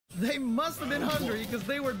They must have been hungry because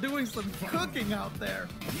they were doing some cooking out there.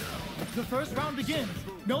 The first round begins.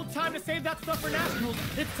 No time to save that stuff for nationals.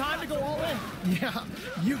 It's time to go all in. Yeah,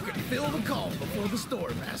 you can feel the calm before the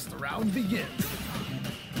storm as the round begins.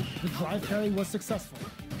 The drive parry was successful.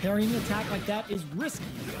 Parrying an attack like that is risky,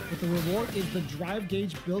 but the reward is the drive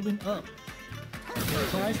gauge building up. He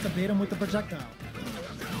tries to bait him with the projectile.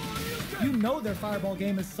 You know their fireball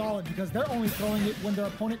game is solid because they're only throwing it when their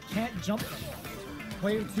opponent can't jump them.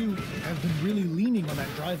 Player 2 has been really leaning on that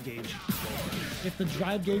drive gauge. If the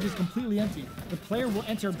drive gauge is completely empty, the player will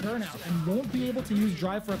enter burnout and won't be able to use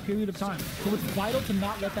drive for a period of time, so it's vital to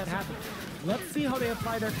not let that happen. Let's see how they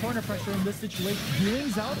apply their corner pressure in this situation.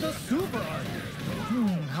 Brings out the super art.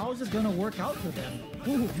 How is this gonna work out for them?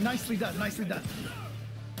 Ooh, nicely done, nicely done.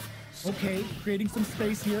 Okay, creating some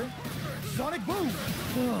space here. Sonic boom!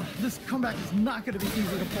 Oh, this comeback is not going to be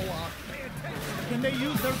easy to pull off. Can they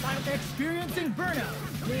use their final experiencing burnout?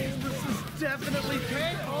 Oh, this is definitely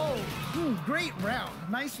KO. Ooh, great round.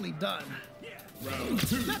 Nicely done.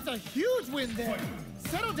 That's a huge win there.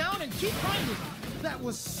 Settle down and keep grinding. That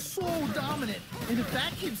was so dominant. And if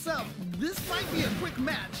that keeps up, this might be a quick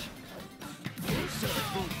match.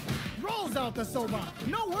 Rolls out the Soba.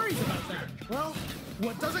 No worries about that. Well,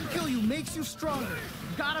 what doesn't kill you makes you stronger.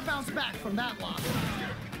 Gotta bounce back from that loss.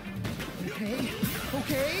 Okay,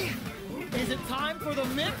 okay. Is it time for the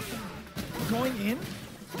mix? Going in?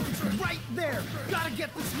 It's right there. Gotta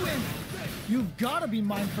get this win. You've gotta be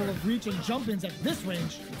mindful of reach and jump-ins at this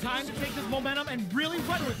range. Time to take this momentum and really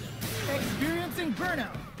run with it. Experiencing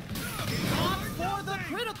burnout. Opt for the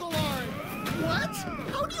critical art. What?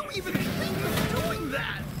 How do you even think of doing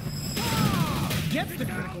that? Gets the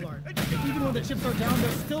critical art. Even when the chips are down,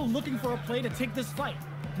 they're still looking for a play to take this fight.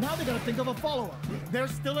 Now they gotta think of a follow-up.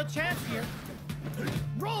 There's still a chance here.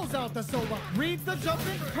 Rolls out the Soba. Reads the jump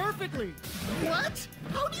in perfectly. What?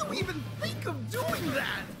 How do you even think of doing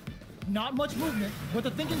that? Not much movement, but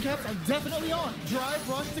the thinking caps are definitely on. Drive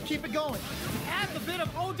rush to keep it going. Adds a bit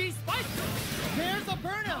of OD spice. There's a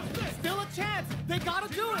burnout. Still a chance. They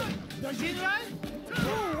gotta do it. Does she right?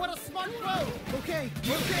 Ooh, what a smart throw. Okay,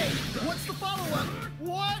 okay. What's the follow-up?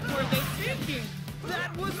 What were they thinking?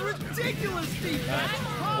 That was ridiculous, Steve. That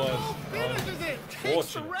combo finishes it.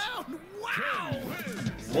 Takes the round. Wow.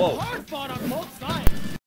 Whoa. Hard fought on both sides.